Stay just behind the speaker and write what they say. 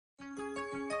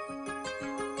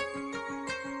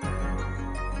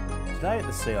Today at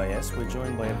the CIS we're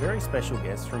joined by a very special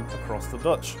guest from across the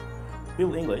Dutch.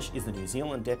 Bill English is the New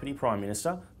Zealand Deputy Prime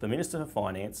Minister, the Minister for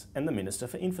Finance and the Minister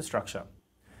for Infrastructure.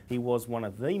 He was one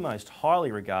of the most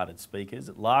highly regarded speakers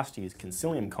at last year's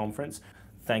Concilium Conference.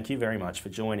 Thank you very much for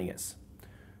joining us.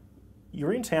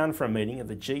 You're in town for a meeting of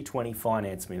the G20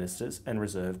 finance ministers and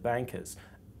reserve bankers,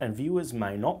 and viewers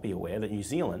may not be aware that New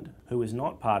Zealand, who is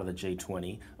not part of the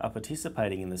G20, are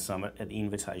participating in the summit at the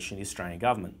invitation of the Australian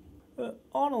Government.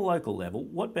 On a local level,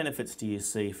 what benefits do you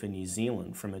see for New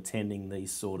Zealand from attending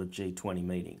these sort of G20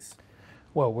 meetings?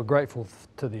 Well, we're grateful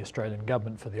to the Australian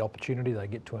Government for the opportunity. They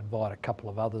get to invite a couple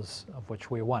of others, of which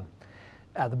we're one.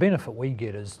 The benefit we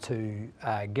get is to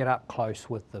get up close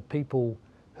with the people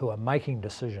who are making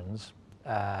decisions,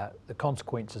 the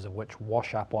consequences of which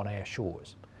wash up on our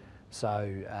shores.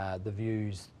 So the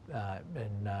views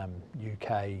in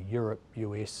UK, Europe,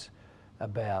 US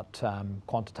about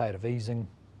quantitative easing,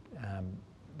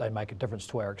 they make a difference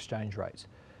to our exchange rates.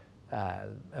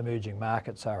 Emerging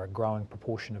markets are a growing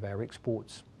proportion of our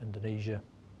exports, Indonesia,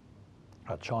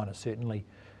 China certainly,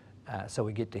 so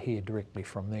we get to hear directly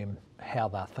from them how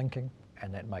they're thinking,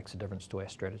 and that makes a difference to our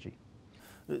strategy.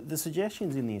 The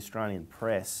suggestions in the Australian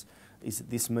press is that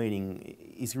this meeting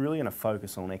is really going to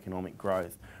focus on economic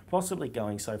growth, possibly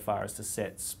going so far as to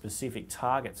set specific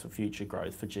targets for future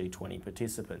growth for G20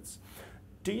 participants.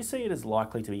 Do you see it as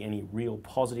likely to be any real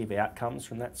positive outcomes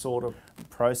from that sort of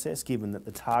process, given that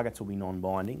the targets will be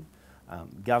non-binding,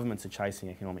 governments are chasing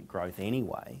economic growth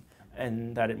anyway,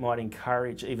 and that it might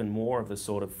encourage even more of the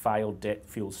sort of failed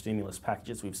debt-fueled stimulus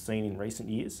packages we've seen in recent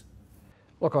years?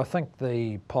 Look, I think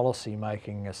the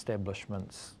policy-making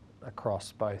establishments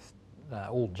across both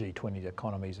all G20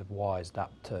 economies have wised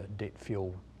up to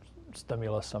debt-fueled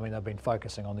stimulus. I mean, they've been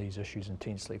focusing on these issues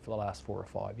intensely for the last 4 or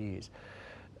 5 years.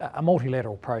 A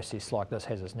multilateral process like this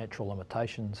has its natural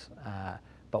limitations,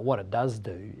 but what it does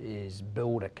do is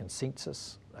build a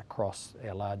consensus across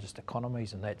our largest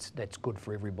economies, and that's good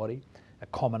for everybody, a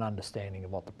common understanding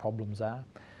of what the problems are,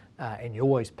 and you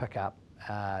always pick up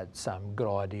some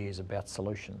good ideas about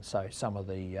solutions. So some of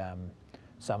the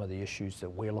issues that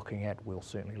we're looking at, we'll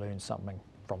certainly learn something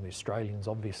from the Australians,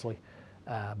 obviously,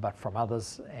 but from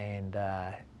others, and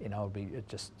it'll be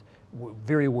just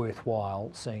very worthwhile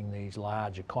seeing these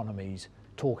large economies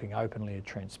talking openly and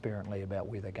transparently about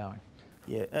where they're going.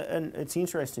 Yeah, and it's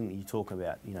interesting that you talk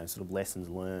about, sort of lessons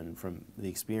learned from the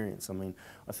experience. I mean,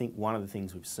 I think one of the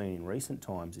things we've seen in recent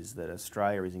times is that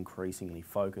Australia is increasingly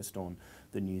focused on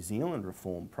the New Zealand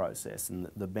reform process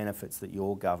and the benefits that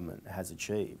your government has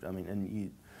achieved. I mean,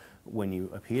 and when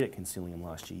you appeared at Concilium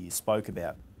last year, you spoke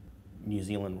about New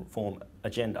Zealand reform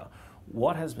agenda.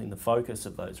 What has been the focus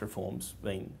of those reforms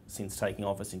been since taking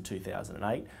office in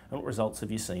 2008, and what results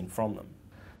have you seen from them?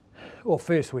 Well,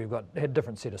 first we've had a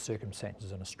different set of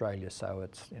circumstances in Australia, so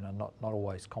it's not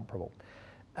always comparable.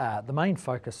 The main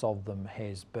focus of them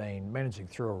has been managing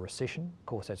through a recession. Of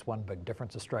course, that's one big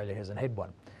difference. Australia hasn't had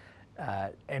one,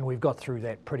 and we've got through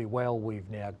that pretty well. We've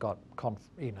now got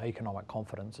economic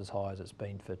confidence as high as it's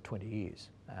been for 20 years.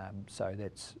 So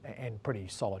that's, and pretty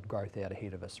solid growth out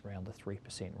ahead of us, around the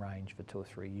 3% range for 2 or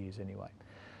 3 years anyway.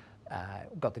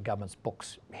 Got the government's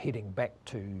books heading back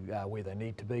to where they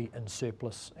need to be, in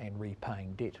surplus and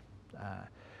repaying debt.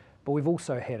 But we've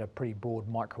also had a pretty broad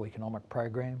microeconomic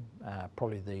program.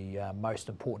 Probably the most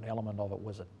important element of it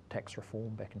was a tax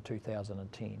reform back in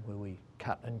 2010, where we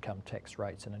cut income tax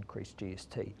rates and increased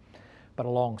GST. But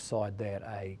alongside that,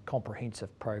 a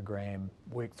comprehensive program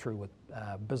worked through with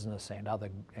business and other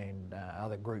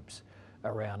groups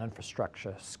around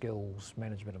infrastructure, skills,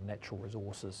 management of natural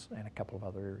resources, and a couple of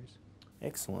other areas.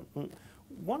 Excellent.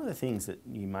 One of the things that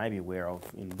you may be aware of,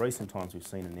 in recent times we've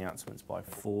seen announcements by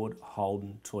Ford,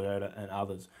 Holden, Toyota and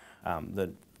others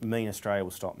that mean Australia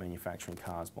will stop manufacturing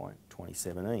cars by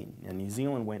 2017. And New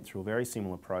Zealand went through a very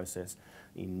similar process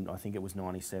in, I think it was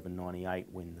 97, 98,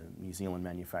 when the New Zealand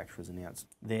manufacturers announced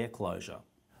their closure.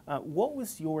 What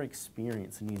was your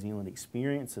experience, the New Zealand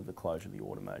experience of the closure of the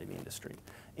automotive industry?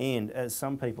 And as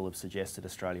some people have suggested,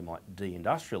 Australia might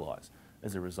de-industrialise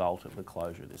as a result of the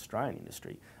closure of the Australian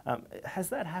industry. Has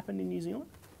that happened in New Zealand?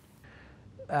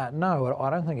 No, I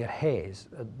don't think it has.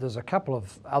 There's a couple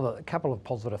of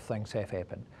positive things have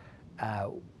happened.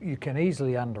 You can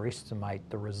easily underestimate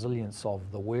the resilience of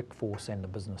the workforce and the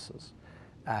businesses.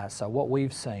 So what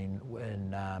we've seen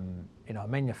in a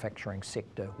manufacturing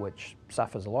sector which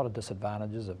suffers a lot of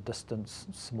disadvantages of distance,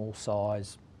 small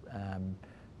size,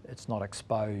 it's not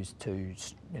exposed to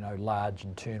large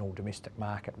internal domestic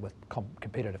market with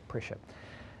competitive pressure,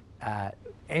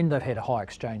 and they've had a high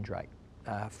exchange rate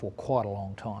for quite a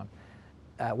long time.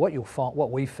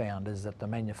 what we found is that the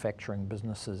manufacturing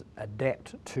businesses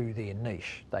adapt to their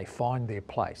niche. They find their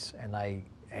place, and they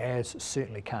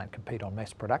certainly can't compete on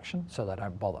mass production, so they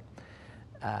don't bother.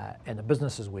 And the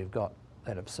businesses we've got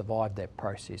that have survived that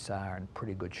process are in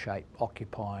pretty good shape,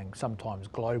 occupying sometimes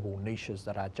global niches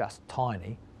that are just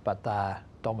tiny, but they're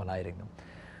dominating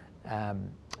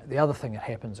them. The other thing that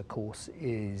happens, of course,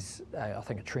 is I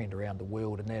think a trend around the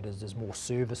world, and that is there's more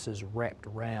services wrapped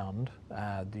around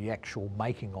the actual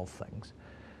making of things.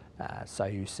 So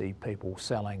you see people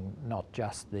selling not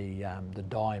just the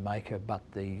die maker, but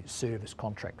the service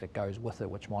contract that goes with it,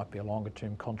 which might be a longer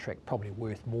term contract, probably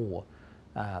worth more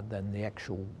than the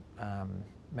actual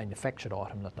manufactured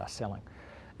item that they're selling.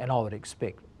 And I would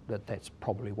expect that that's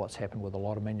probably what's happened with a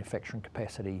lot of manufacturing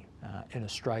capacity in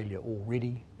Australia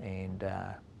already, and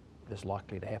is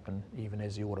likely to happen even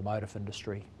as the automotive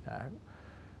industry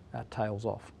tails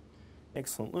off.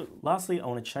 Excellent. Look, lastly, I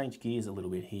want to change gears a little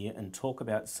bit here and talk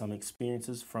about some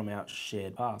experiences from our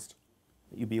shared past.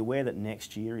 You'll be aware that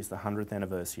next year is the 100th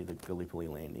anniversary of the Gallipoli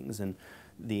landings, and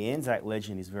the Anzac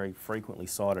legend is very frequently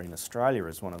cited in Australia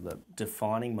as one of the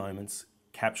defining moments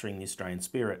capturing the Australian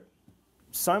spirit.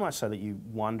 So much so that you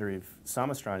wonder if some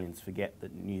Australians forget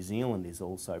that New Zealand is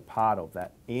also part of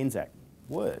that Anzac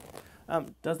word.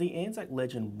 Does the Anzac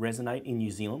legend resonate in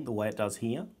New Zealand the way it does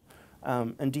here?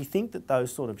 And do you think that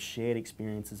those sort of shared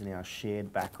experiences in our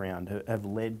shared background have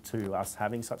led to us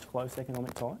having such close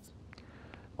economic ties?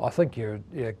 I think you're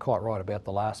quite right about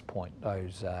the last point.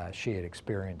 Those shared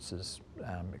experiences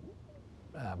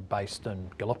based in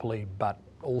Gallipoli, but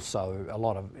also a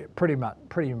lot of pretty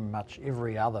much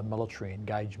every other military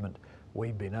engagement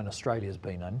we've been in, Australia's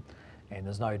been in, and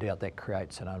there's no doubt that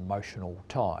creates an emotional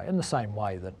tie in the same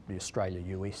way that the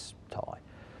Australia-US tie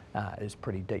is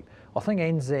pretty deep. I think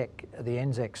the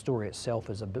Anzac story itself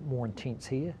is a bit more intense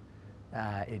here.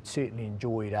 It certainly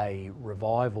enjoyed a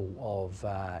revival of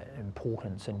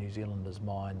importance in New Zealanders'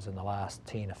 minds in the last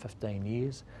 10 or 15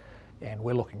 years, and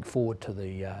we're looking forward to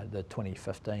the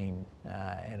 2015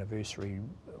 anniversary.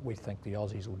 We think the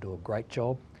Aussies will do a great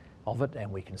job of it, and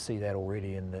we can see that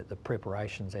already in the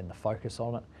preparations and the focus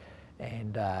on it.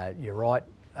 And you're right,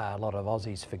 a lot of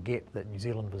Aussies forget that New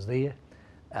Zealand was there.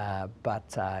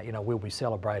 But we'll be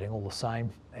celebrating all the same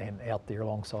and out there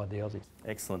alongside the Aussies.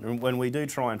 Excellent. And when we do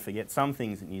try and forget some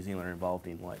things that New Zealand are involved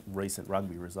in, like recent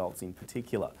rugby results in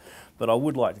particular. But I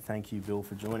would like to thank you, Bill,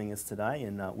 for joining us today,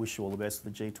 and wish you all the best for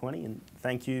the G20. And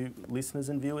thank you, listeners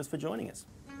and viewers, for joining us.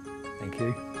 Thank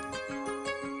you.